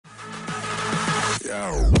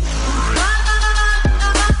Alright,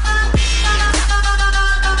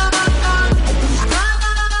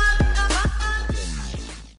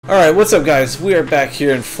 what's up guys? We are back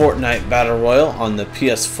here in Fortnite Battle Royal on the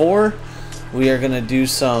PS4. We are going to do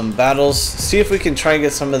some battles, see if we can try and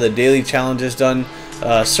get some of the daily challenges done.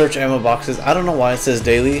 Search ammo boxes. I don't know why it says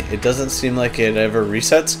daily. It doesn't seem like it ever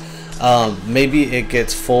resets. Maybe it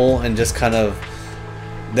gets full and just kind of,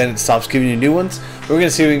 then it stops giving you new ones. We're going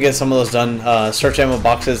to see if we can get some of those done. Search ammo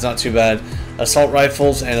boxes, not too bad. Assault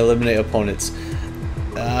rifles and eliminate opponents.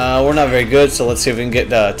 We're not very good, so let's see if we can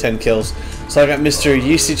get 10 kills. So I got Mr.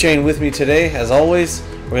 Yeastychain with me today, as always.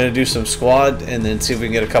 We're going to do some squad and then see if we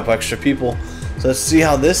can get a couple extra people. So let's see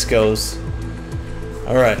how this goes.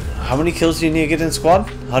 Alright, how many kills do you need to get in squad?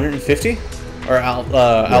 150? Or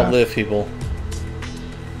outlive people?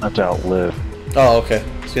 Not to outlive. Oh, okay.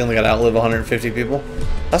 So you only got to outlive 150 people?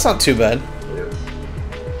 That's not too bad.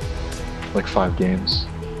 Like 5 games.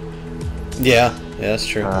 Yeah, that's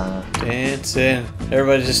true. Dancing.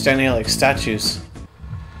 Everybody's just standing out like statues.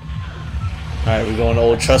 Alright, we going to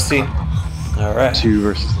old trusty. Alright. 2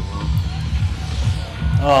 versus the world.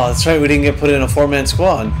 Oh, that's right. We didn't get put in a 4-man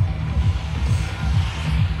squad.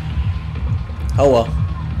 Oh well.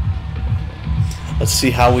 Let's see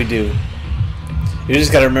how we do. You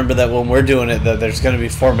just gotta remember that when we're doing it, that there's gonna be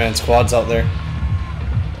 4-man squads out there.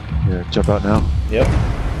 Yeah, jump out now. Yep.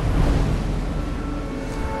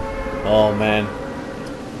 Oh man.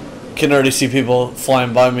 Can already see people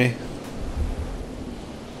flying by me.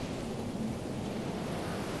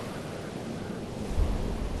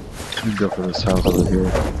 I'm gonna go for this house over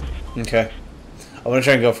here. Okay. I'm gonna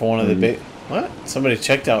try and go for one of the big. What? Somebody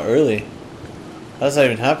checked out early. How does that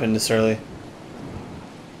even happen this early?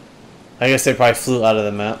 I guess they probably flew out of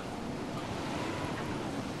the map.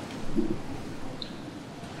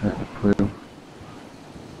 I have a clue.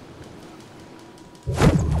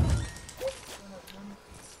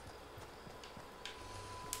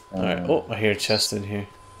 Alright. Oh, I hear a chest in here.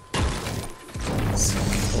 Let's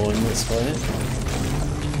go in this way.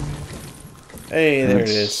 Hey, there it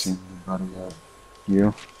is.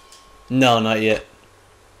 You? No, not yet.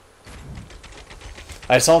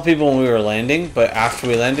 I saw people when we were landing, but after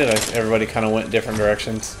we landed, everybody kind of went different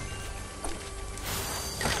directions.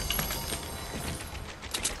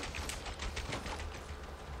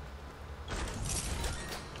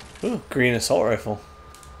 Ooh, green assault rifle.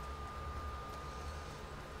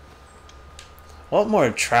 I want more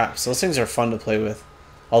traps. Those things are fun to play with.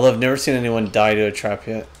 Although I've never seen anyone die to a trap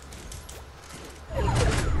yet.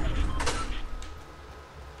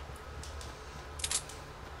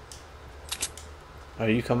 Are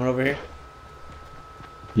you coming over here?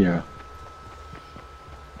 Yeah.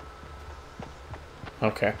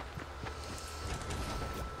 Okay.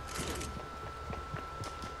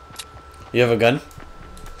 You have a gun?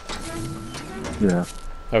 Yeah.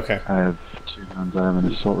 Okay. I have 2 guns. I have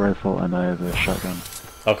an assault rifle and I have a shotgun.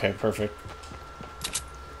 Okay, perfect.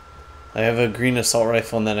 I have a green assault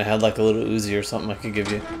rifle and then I had like a little Uzi or something I could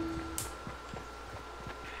give you.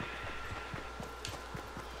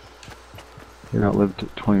 You outlived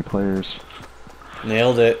 20 players.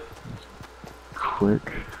 Nailed it.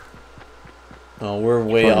 Quick. Oh, we're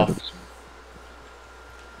way off.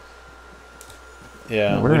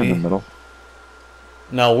 Yeah, no, we're in the middle.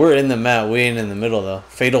 No, we're in the map. We ain't in the middle though.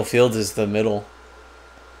 Fatal Fields is the middle.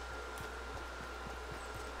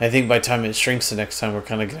 I think by the time it shrinks the next time, we're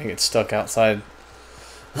kind of gonna get stuck outside.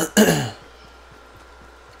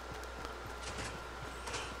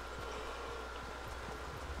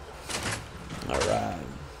 Alright.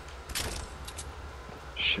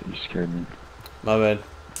 Shit, you scared me. My bad.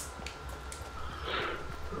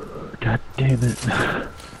 God damn it.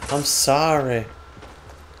 I'm sorry.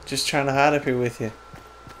 Just trying to hide up here with you.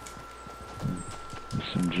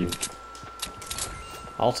 SMG.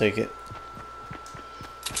 I'll take it.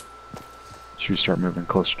 Should we start moving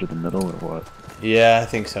closer to the middle or what? Yeah, I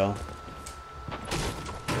think so.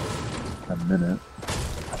 A minute.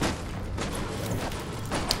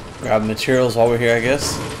 Grab materials while we're here, I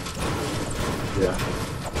guess. Yeah.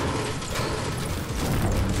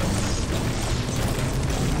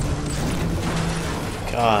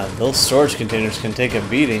 God, those storage containers can take a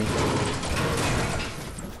beating.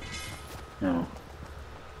 No.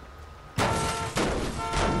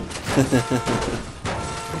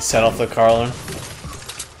 Set off the car alarm.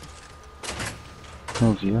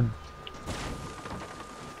 Hells yeah.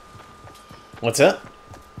 What's that?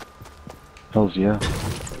 Hells yeah.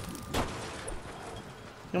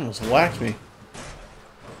 You almost whacked me.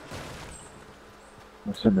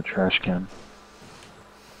 What's in the trash can?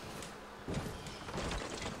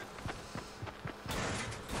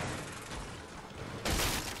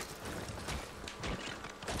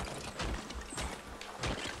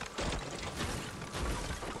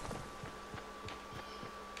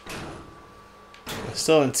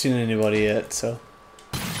 Still haven't seen anybody yet, so.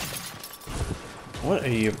 What are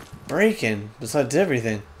you breaking besides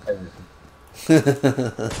everything?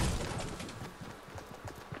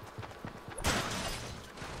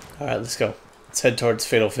 Alright, let's go. Let's head towards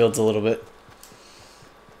Fatal Fields a little bit.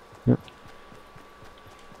 Yep.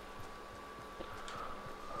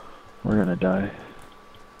 We're gonna die.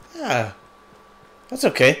 Yeah. That's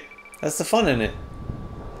okay. That's the fun in it.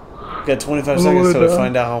 We got 25 seconds to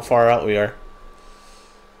find out how far out we are.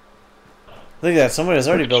 Look at that. Somebody has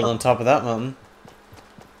already built on top of that mountain.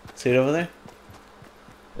 See it over there?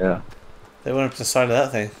 Yeah. They went up the side of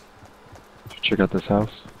that thing. Did you check out this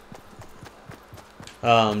house?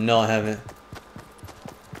 No, I haven't.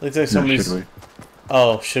 Looks like somebody's... No, should we?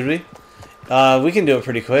 Oh, should we? We can do it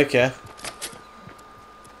pretty quick, yeah.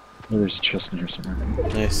 Oh, there's a chest in here somewhere.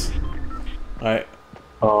 Nice. Alright.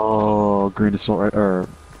 Oh, green assault rifle, or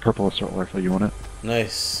purple assault rifle, you want it?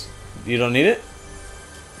 Nice. You don't need it?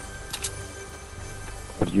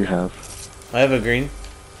 What do you have? I have a green.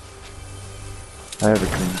 I have a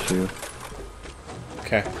green too.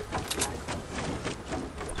 Okay.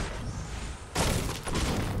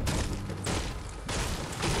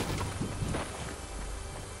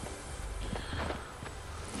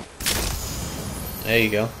 There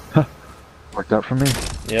you go. Huh. Worked out for me.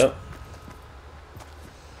 Yep.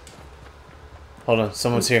 Hold on,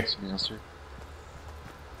 someone's here.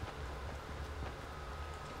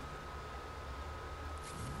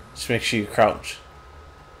 Just make sure you crouch.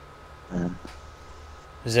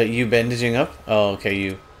 Is that you bandaging up? Oh, okay,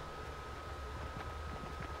 you.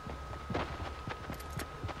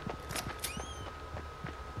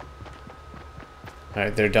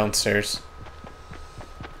 Alright, they're downstairs.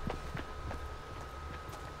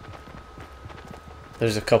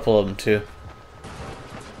 There's a couple of them too.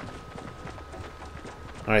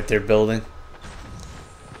 Alright, they're building.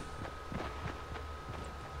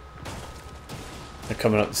 They're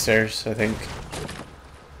coming up the stairs, I think.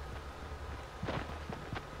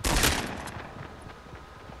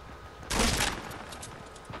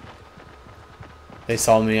 They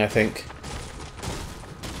saw me, I think.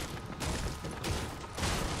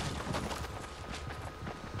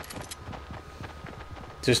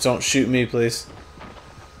 Just don't shoot me, please.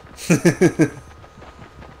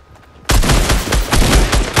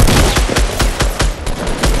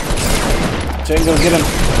 Django, get him.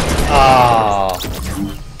 Ah.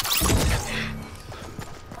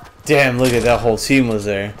 Damn, look at that whole team was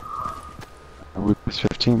there. We was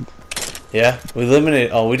 15th. Yeah, we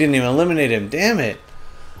eliminated. Oh, we didn't even eliminate him. Damn it.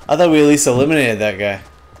 I thought we at least eliminated that guy.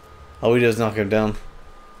 All we did was knock him down.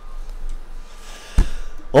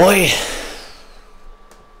 Oi.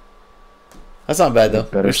 That's not bad though.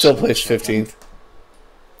 We still placed 15th.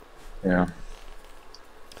 Yeah.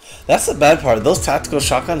 That's the bad part. Those tactical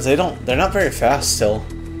shotguns, they're not very fast still.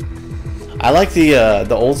 I like the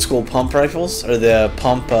old school pump rifles or the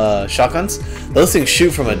pump shotguns. Those things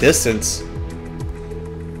shoot from a distance.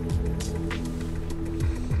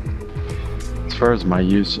 As far as my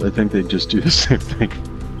use, I think they just do the same thing.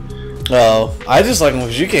 Oh, I just like them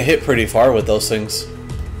because you can hit pretty far with those things.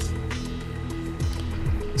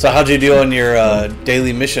 So how'd you do on your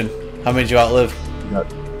daily mission? How many did you outlive?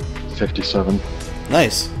 Got 57.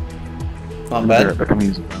 Nice. Not bad.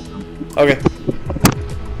 Okay.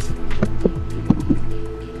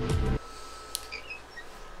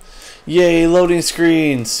 Yay, loading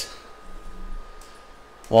screens.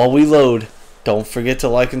 While we load, don't forget to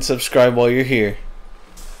like and subscribe while you're here.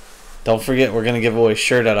 Don't forget, we're going to give away a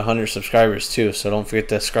shirt at 100 subscribers too, so don't forget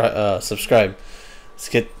to subscribe. Let's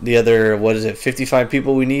get the other, what is it, 55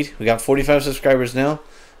 people we need? We got 45 subscribers now.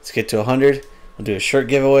 Let's get to 100. We'll do a shirt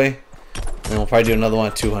giveaway. And we'll probably do another one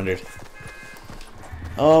at 200.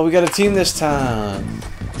 Oh, we got a team this time.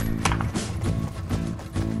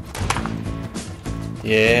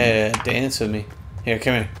 Yeah, dance with me. Here,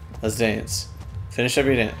 come here. Let's dance. Finish up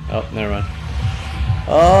your dance. Oh, never mind.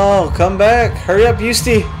 Oh, come back. Hurry up,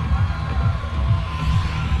 Yeasty.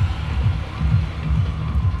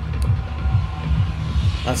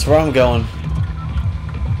 That's where I'm going.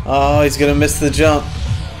 Oh, he's gonna miss the jump.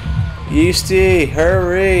 Yeasty,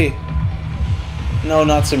 hurry! No,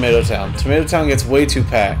 not Tomato Town. Tomato Town gets way too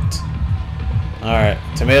packed. Alright,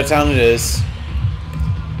 Tomato Town it is.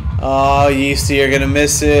 Oh, Yeasty, you're gonna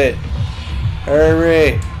miss it.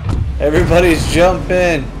 Hurry! Everybody's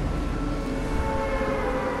jumping.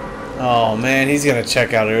 Oh man, he's gonna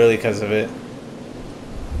check out early because of it.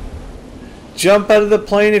 Jump out of the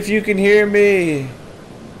plane if you can hear me.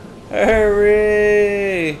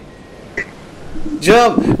 Hurry!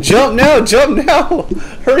 Jump! Jump now! Jump now!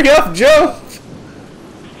 Hurry up! Jump!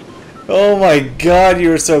 Oh my god, you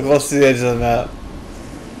were so close to the edge of the map.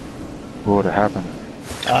 What would have happened?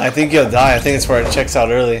 I think you'll die. I think it's where it checks out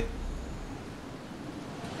early.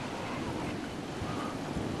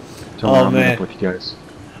 Tell me Oh I'm man, up with you guys.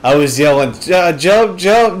 I was yelling, jump,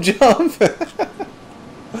 jump, jump.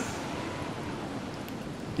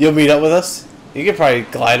 You'll meet up with us? You could probably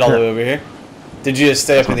glide all the way over here. Did you just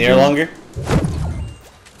stay up in the air longer?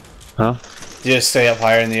 Huh? Did you just stay up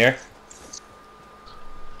higher in the air?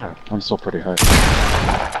 I'm still pretty high.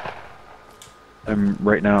 I'm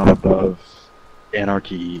right now above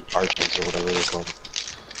Anarchy Arches or whatever they're called.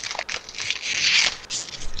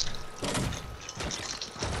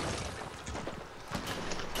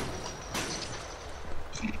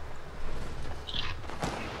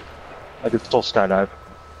 I could still skydive.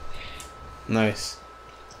 Nice.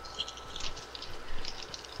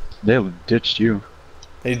 They ditched you.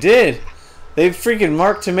 They did. They freaking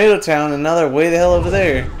marked Tomato Town and now they're way the hell over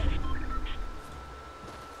there.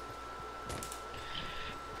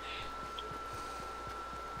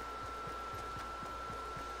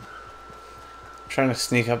 Trying to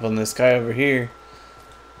sneak up on this guy over here.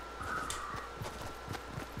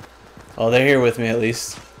 Oh, they're here with me at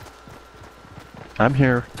least. I'm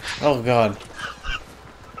here. Oh god.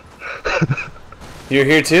 You're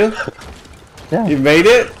here too? Yeah. You made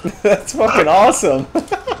it? That's fucking awesome.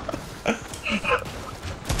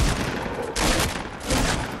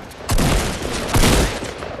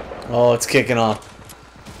 Oh, it's kicking off.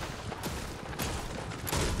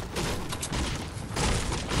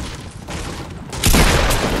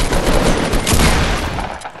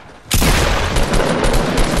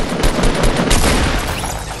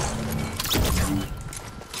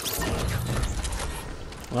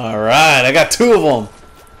 Alright, I got 2 of them.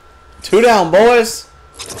 2 down, boys.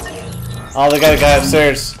 Oh, they got a guy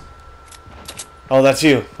upstairs. Oh, that's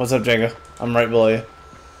you. What's up, Django? I'm right below you.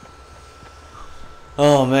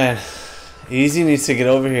 Oh, man. Easy needs to get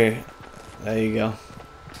over here. There you go.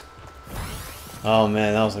 Oh,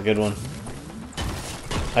 man, that was a good one.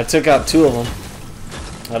 I took out 2 of them.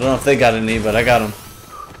 I don't know if they got any, but I got them.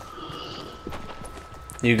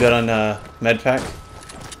 You good on med pack?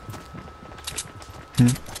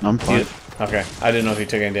 I'm fine. Okay, I didn't know if you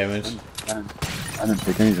took any damage. I didn't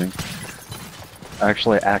take anything. I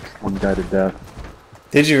actually axed one guy to death.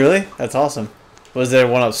 Did you really? That's awesome. Was there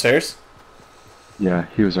one upstairs? Yeah,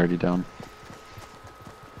 he was already down.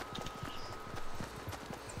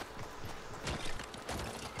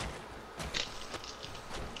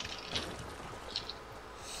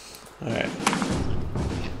 Alright.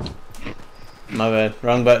 My bad.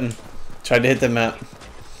 Wrong button. Tried to hit the map.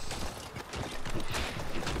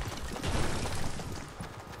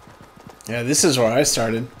 Yeah, this is where I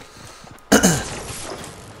started.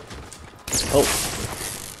 Oh.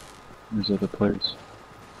 There's other players.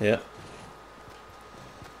 Yeah.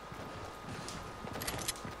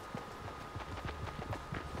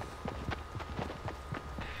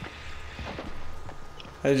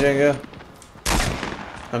 Hey, Django.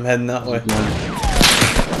 I'm heading that way.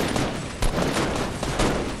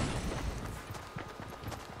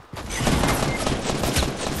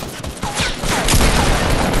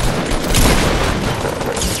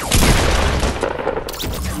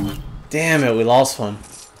 Damn it, we lost one.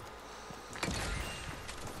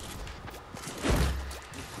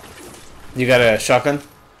 You got a shotgun?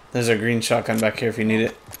 There's a green shotgun back here if you need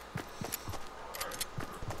it.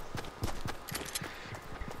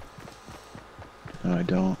 No, I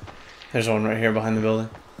don't. There's one right here behind the building.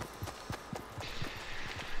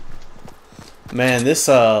 Man, this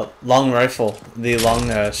long rifle, the long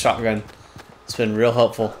shotgun, it's been real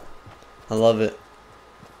helpful. I love it.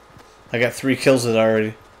 I got 3 kills with it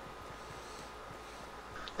already.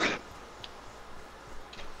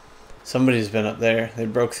 Somebody's been up there. They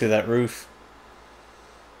broke through that roof.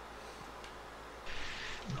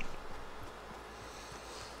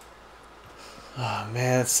 Oh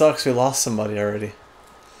man, it sucks we lost somebody already.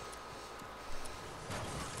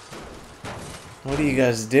 What are you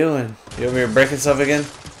guys doing? You over here breaking stuff again?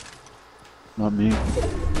 Not me.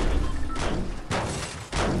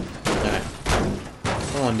 Alright.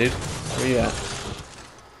 Come on, dude. Where you at?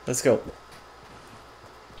 Let's go.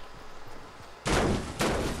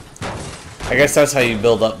 I guess that's how you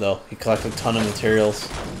build up, though. You collect a ton of materials.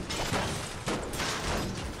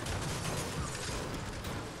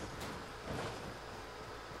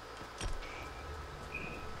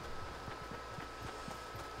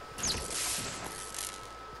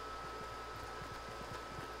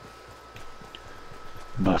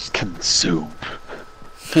 Must consume.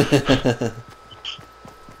 We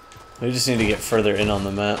just need to get further in on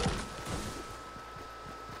the map.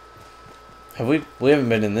 Have we haven't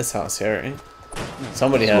been in this house yet, right?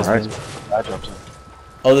 Somebody has been. I jumped in.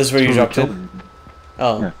 Oh, this is where you dropped killed in? me.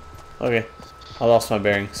 Oh. Yeah. Okay. I lost my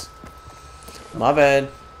bearings. My bad.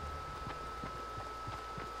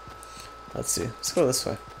 Let's see. Let's go this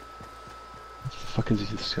way. What the fuck is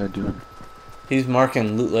this guy doing? He's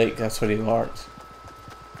marking Loot Lake. That's what he marked.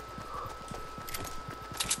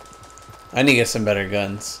 I need to get some better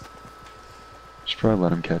guns. Should probably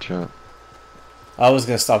let him catch up. I was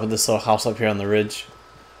going to stop at this little house up here on the ridge.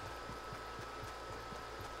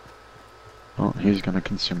 Well, he's gonna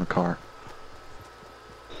consume a car.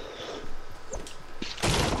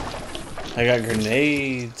 I got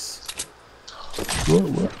grenades.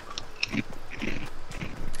 Whoa.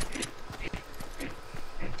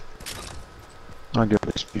 I'll give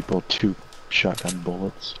these people 2 shotgun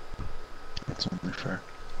bullets. That's only fair.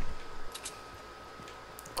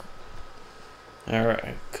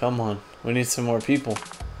 Alright, come on. We need some more people.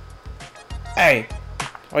 Hey!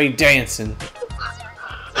 Why are you dancing?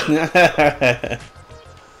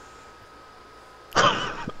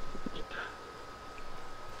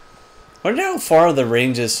 Wonder how far the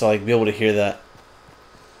range is to like be able to hear that.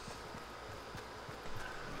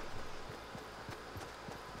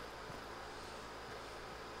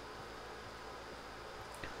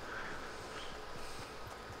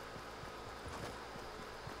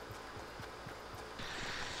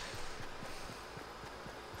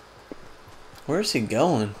 Where's he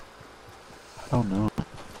going? I don't know.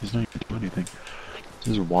 He's not even doing anything.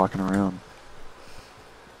 He's just walking around.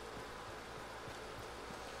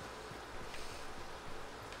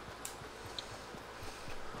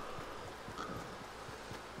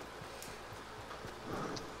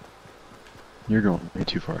 You're going way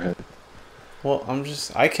too far ahead. Well,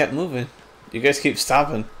 I kept moving. You guys keep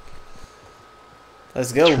stopping.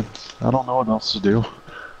 Let's go. I don't know what else to do.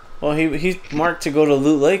 Well, he's marked to go to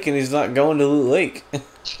Loot Lake, and he's not going to Loot Lake.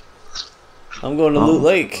 I'm going to Loot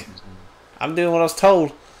Lake. I'm doing what I was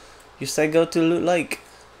told. You say go to Loot Lake.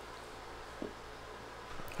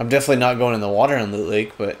 I'm definitely not going in the water in Loot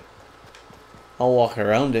Lake, but I'll walk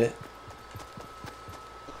around it.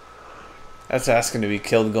 That's asking to be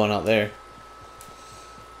killed going out there.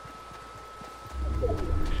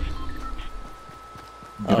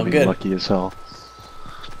 Gonna Oh, be good. lucky as hell.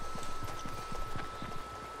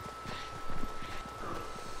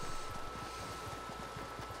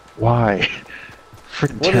 Why?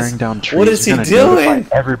 Freaking tearing down trees. What is he You're gonna doing?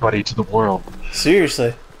 notify everybody to the world.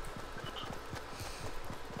 Seriously.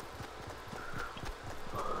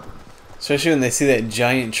 Especially when they see that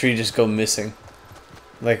giant tree just go missing.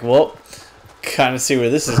 Like, well, kind of see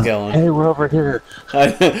where this is going. Hey, we're over here.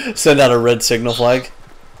 I send out a red signal flag.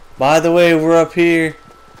 By the way, we're up here.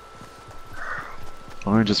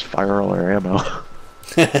 Why don't we just fire all our ammo?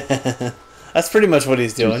 That's pretty much what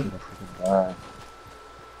he's doing.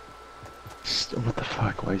 What the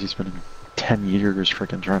fuck? Why is he spending 10 years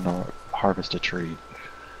freaking trying to harvest a tree?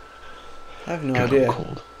 I have no God, idea. I'm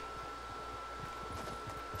cold.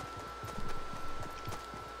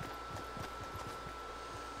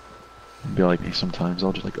 Be like me sometimes.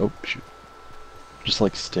 I'll just like, oh shoot, just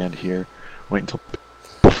like stand here, wait until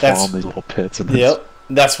fall in these little pits. And yep,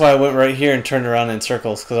 that's why I went right here and turned around in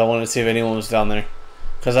circles because I wanted to see if anyone was down there.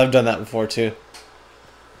 Because I've done that before too.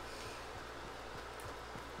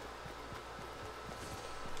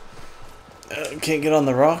 Can't get on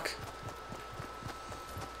the rock.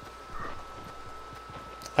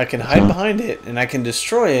 I can hide behind it and I can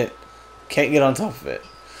destroy it. Can't get on top of it.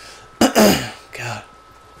 God.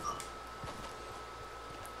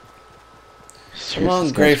 Come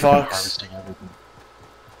on, Gray Fox.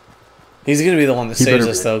 He's gonna be the one that saves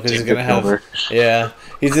us though, because he's gonna have. Yeah,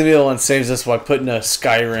 he's gonna be the one that saves us by putting a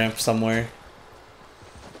sky ramp somewhere.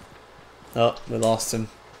 Oh, we lost him.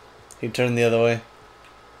 He turned the other way.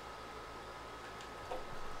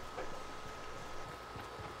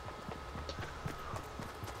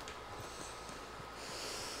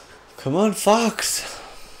 Come on, Fox.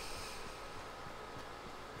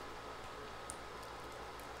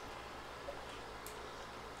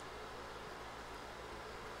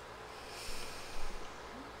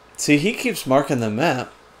 See, he keeps marking the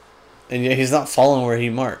map, and yet he's not following where he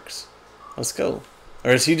marks. Let's go.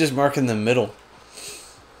 Or is he just marking the middle?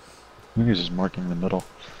 I think he's just marking the middle.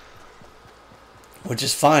 Which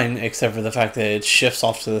is fine, except for the fact that it shifts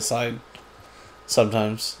off to the side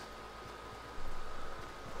sometimes.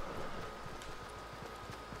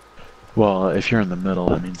 Well, if you're in the middle,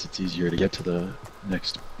 that means it's easier to get to the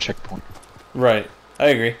next checkpoint. Right. I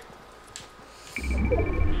agree.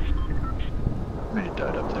 Man, it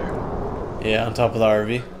died up there. Yeah, on top of the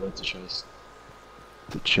RV. That's a chest.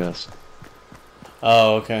 The chest.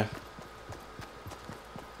 Oh, okay.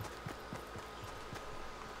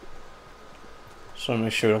 Just want to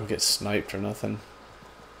make sure we don't get sniped or nothing.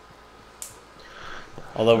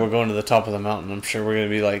 Although we're going to the top of the mountain, I'm sure we're going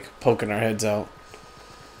to be like poking our heads out.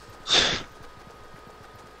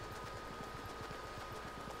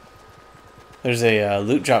 There's a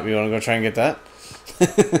loot drop. You want to go try and get that?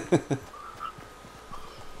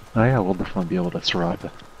 Oh yeah, we'll definitely be able to survive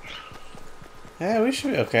it. Yeah, we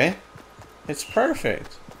should be okay. It's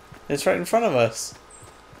perfect. It's right in front of us.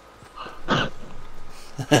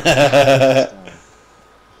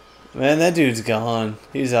 Man, that dude's gone.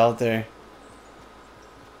 He's out there.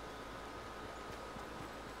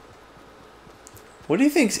 What do you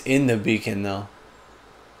think's in the beacon, though?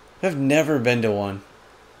 I've never been to one.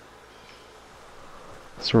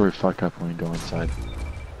 That's where we fuck up when we go inside.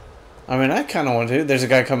 I mean, I kind of want to. There's a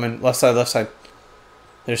guy coming. Left side, left side.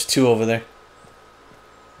 There's two over there.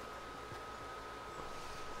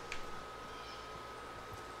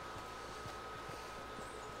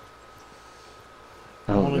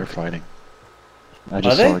 Oh, they're fighting. I Are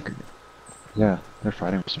just they? saw a... Yeah, they're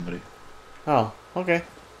fighting with somebody. Oh, okay.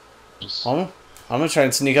 Just... I'm gonna try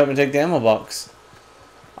and sneak up and take the ammo box.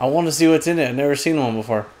 I want to see what's in it. I've never seen one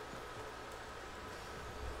before.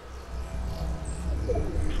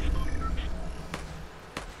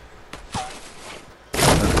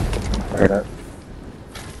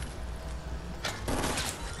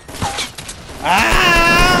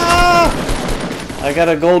 Ah! I got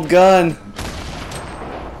a gold gun.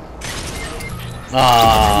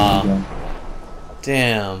 Ah,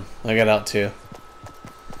 damn! I got out too.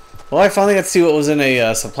 Well, I finally got to see what was in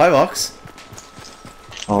a supply box.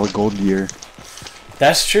 All the gold gear.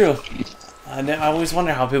 That's true. I always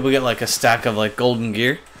wonder how people get like a stack of like golden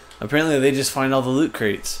gear. Apparently they just find all the loot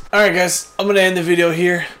crates. Alright guys, I'm going to end the video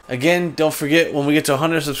here. Again, don't forget when we get to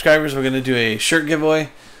 100 subscribers we're going to do a shirt giveaway.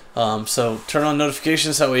 So turn on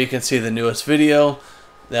notifications, that way you can see the newest video.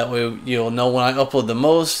 That way you'll know when I upload the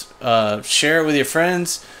most. Share it with your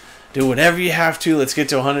friends. Do whatever you have to. Let's get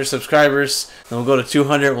to 100 subscribers. Then we'll go to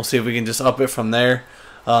 200. We'll see if we can just up it from there.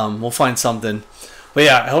 We'll find something. But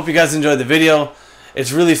yeah, I hope you guys enjoyed the video.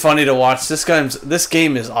 It's really funny to watch. This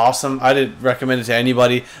game is awesome. I did recommend it to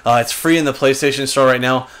anybody. It's free in the PlayStation Store right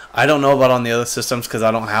now. I don't know about on the other systems because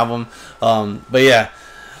I don't have them. But yeah,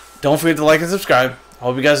 don't forget to like and subscribe. I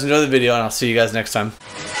hope you guys enjoy the video, and I'll see you guys next time.